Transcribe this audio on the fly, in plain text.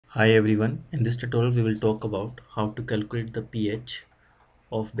Hi everyone, in this tutorial we will talk about how to calculate the pH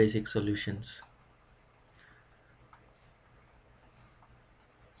of basic solutions.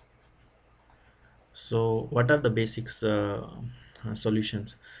 So what are the basics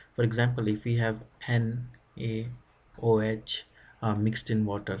solutions? For example, if we have NaOH mixed in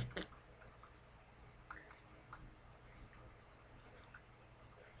water,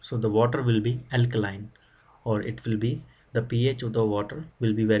 so the water will be alkaline, or it will be the pH of the water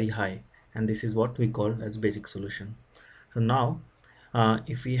will be very high, and this is what we call as basic solution. So now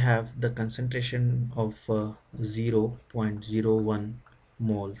if we have the concentration of 0.01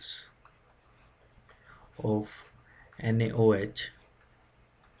 moles of NaOH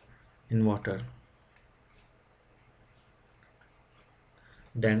in water,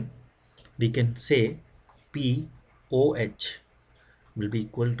 then we can say pOH will be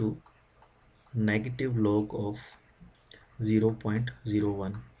equal to negative log of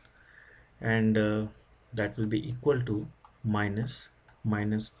 0.01, and that will be equal to minus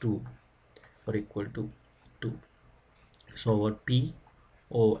 2 or equal to 2. So our pOH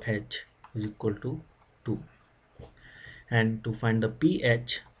is equal to 2, and to find the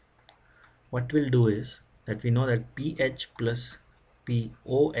pH, what we'll do is that we know that pH plus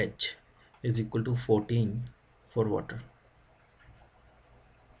pOH is equal to 14 for water,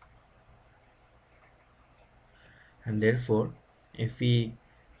 and therefore if we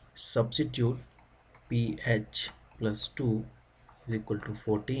substitute pH plus 2 is equal to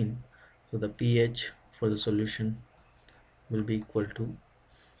 14, so the pH for the solution will be equal to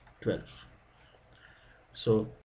 12. So